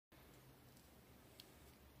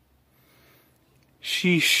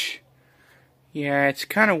Sheesh. Yeah, it's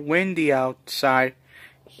kind of windy outside.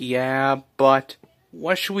 Yeah, but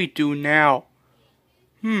what should we do now?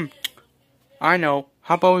 I know.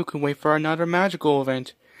 How about we can wait for another magical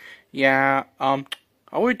event? Yeah, are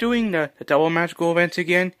we doing the double magical event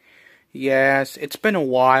again? Yes, it's been a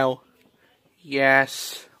while.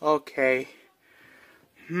 Yes, okay.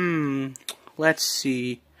 Let's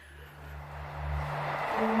see.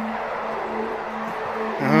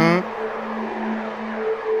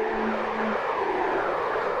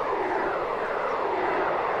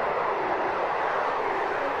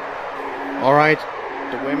 Alright,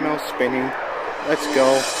 the windmill's spinning. Let's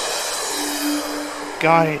go.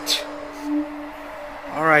 Got it.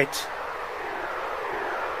 Alright.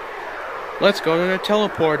 Let's go to the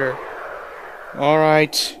teleporter.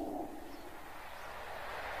 Alright.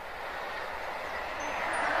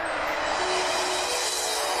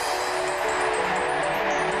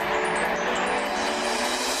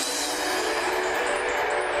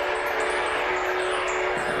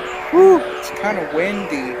 Whew, it's kind of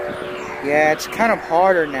windy. Yeah, it's kind of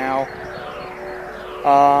harder now.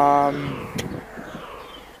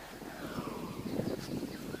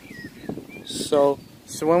 So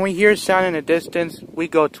when we hear sound in the distance, we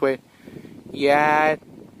go to it. Yeah,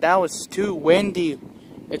 that was too windy.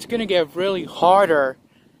 It's gonna get really harder.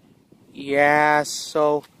 Yeah,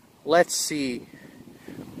 so let's see.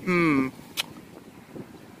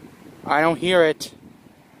 I don't hear it.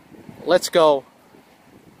 Let's go.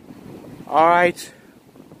 Alright.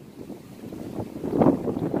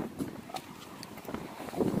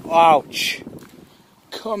 Ouch.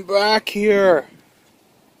 Come back here.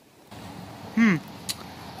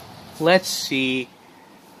 Let's see.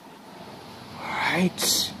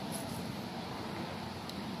 Alright.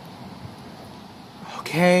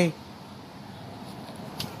 Okay.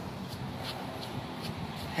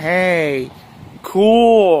 Hey.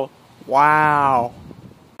 Cool. Wow.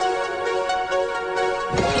 Look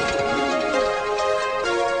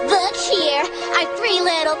here, our 3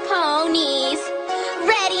 little ponies,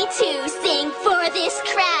 ready to sing for this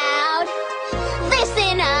crowd.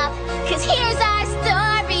 Listen up, 'cause here's our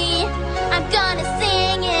story. I'm gonna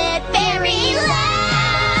sing it very loud.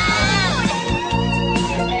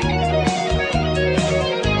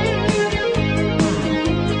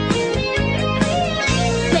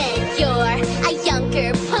 When you're a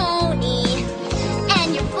younger pony and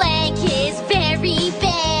your flank is very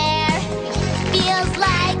bare, feels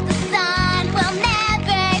like the sun will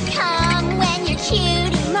never come when your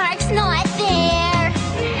cutie mark's not there.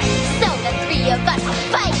 So the 3 of us will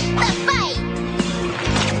fight the fight.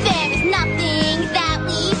 There is nothing that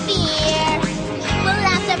we fear. We'll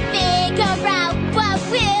have to figure out what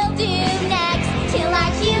we'll do next till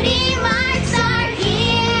our cutie marks are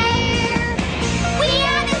here. We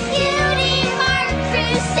are the Cutie Mark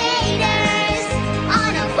Crusaders,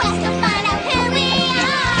 on a quest to find out who we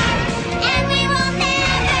are. And we will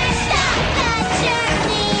never stop the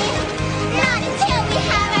journey, not until we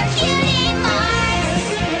have our cutie marks.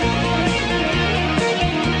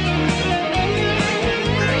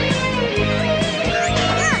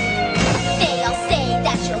 They'll say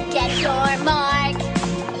that you'll get your mark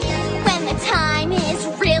when the time is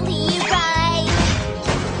really right,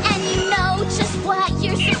 and you know just what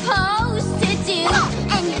you're supposed to do,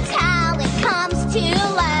 and your talent comes to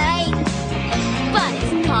light. But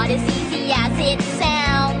it's not as easy as it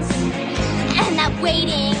sounds, and that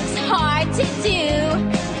waiting's hard to do.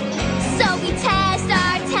 So we test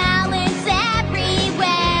our talents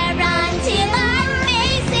everywhere until our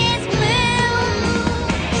faces bloom.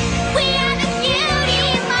 We are the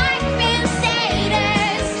Cutie Mark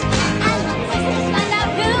Crusaders, and the quest is to find out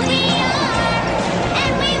who we are.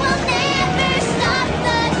 And we will never stop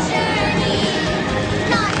the journey,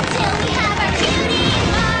 not until we have our cutie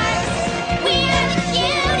marks. We are the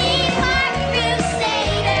Cutie Mark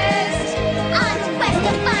Crusaders, on a quest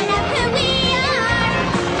to find out who we are.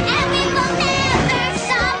 And we will never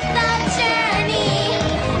stop the journey,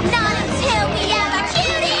 not until we have our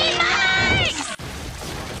cutie marks.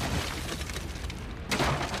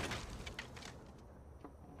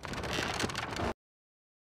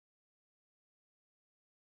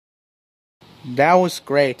 That was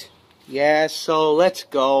great. Yeah, so let's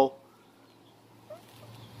go.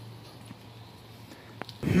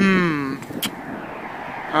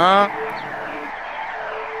 Huh?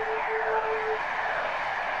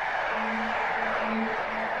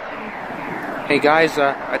 Hey guys,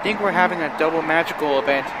 I think we're having a double magical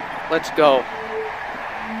event. Let's go.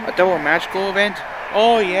 A double magical event?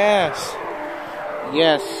 Oh yes.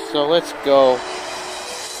 Yes, so let's go.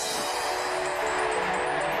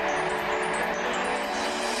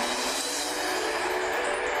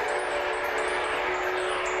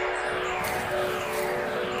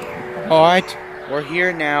 Alright, we're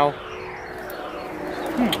here now.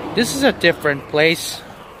 This is a different place.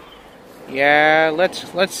 Yeah,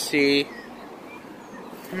 let's see.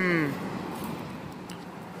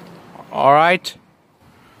 Alright.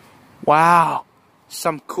 Wow.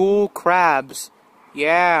 Some cool crabs.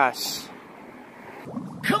 Yes.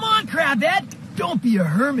 Come on, Crabhead! Don't be a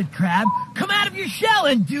hermit crab. Come out of your shell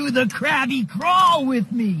and do the Crabby Crawl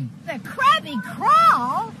with me. The Crabby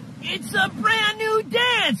Crawl? It's a brand new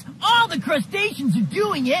dance. All the crustaceans are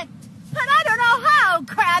doing it. But I don't know how,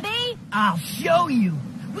 Crabby. I'll show you.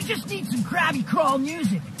 We just need some Crabby Crawl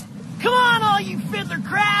music. Come on, all you fiddler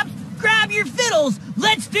crabs. Grab your fiddles.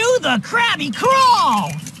 Let's do the Crabby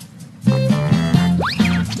Crawl.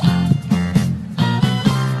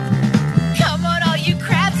 Come on, all you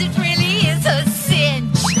crabs, it really is a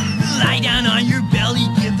cinch. Lie down on your belly,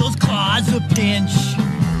 give those claws a pinch.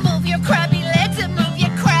 Move your crabby legs and move your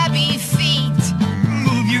crabby feet.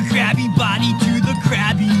 Move your crabby body to the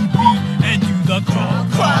crabby beat and do the crawl,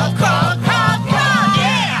 Crawl, crawl, crawl, crawl.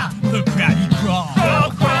 Yeah! The Crabby Crawl.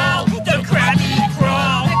 Crawl, crawl, the Crabby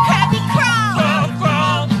Crawl. The Crabby Crawl. Crawl,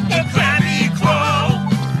 crawl, the Crabby Crawl.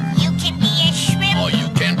 You can be a shrimp. Or you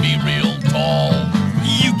can be real tall.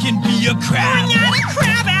 You can be a crab. We're not a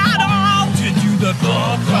crab at all. To do the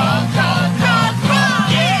crawl, crawl, crawl, crawl, crawl.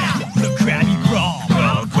 Yeah! The Crabby Crawl.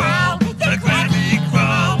 Crawl, crawl, the Crabby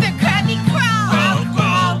Crawl. The Crabby Crawl. Crawl,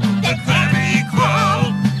 crawl, the Crabby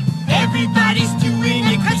Crawl. Everybody's doing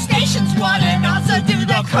it. Crustaceans want and also do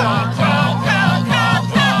the crawl, Crawl, crawl, crawl,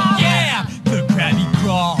 crawl. Yeah! The Crabby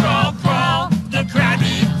Crawl. Crawl, crawl, the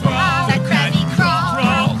Crabby Crawl. The Crabby Crawl.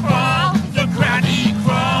 Crawl, crawl, the Crabby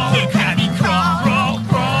Crawl. The Crabby Crawl. Crawl,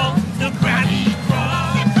 crawl, the Crabby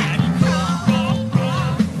Crawl. The Crabby Crawl. Crawl, crawl,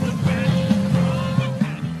 the Crabby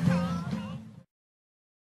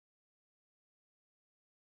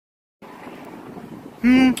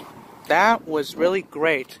Crawl. That was really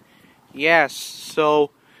great. Yes,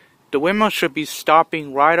 so the windmill should be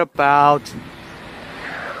stopping right about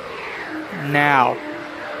now.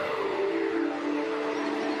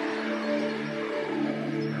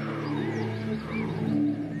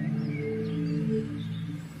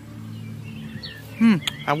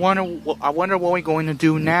 I wonder what we're going to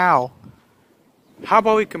do now. How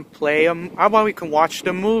about we can play how about we can watch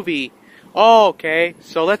the movie? Oh, okay,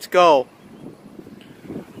 so let's go.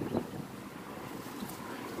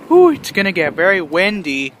 Ooh, it's gonna get very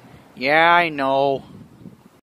windy. Yeah, I know.